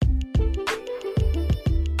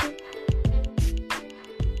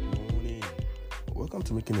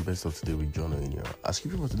to Making the Best of Today with John O'Neill. Our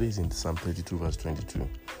scripture for today is in Psalm 32 verse 22.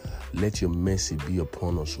 Let your mercy be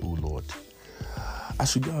upon us, O Lord.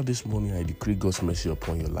 As we go out this morning, I decree God's mercy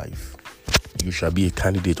upon your life. You shall be a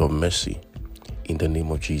candidate of mercy in the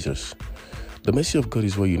name of Jesus. The mercy of God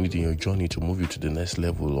is what you need in your journey to move you to the next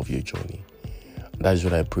level of your journey. That is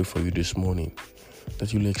what I pray for you this morning,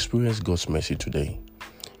 that you will experience God's mercy today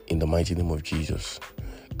in the mighty name of Jesus.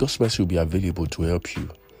 God's mercy will be available to help you,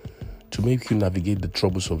 to make you navigate the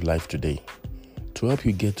troubles of life today, to help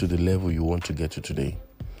you get to the level you want to get to today.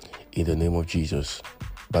 In the name of Jesus,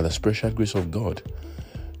 by the special grace of God,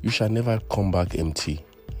 you shall never come back empty.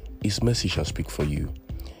 His mercy shall speak for you.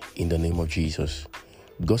 In the name of Jesus,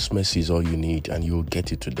 God's mercy is all you need, and you will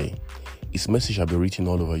get it today. His mercy shall be written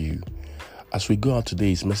all over you. As we go out today,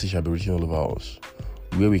 His mercy shall be written all over us.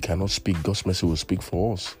 Where we cannot speak, God's mercy will speak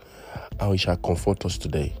for us, and He shall comfort us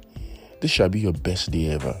today. This shall be your best day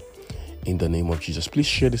ever. In the name of Jesus, please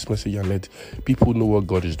share this message and let people know what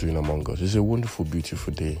God is doing among us. It's a wonderful,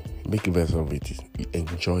 beautiful day. Make a best of it.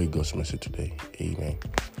 Enjoy God's mercy today. Amen.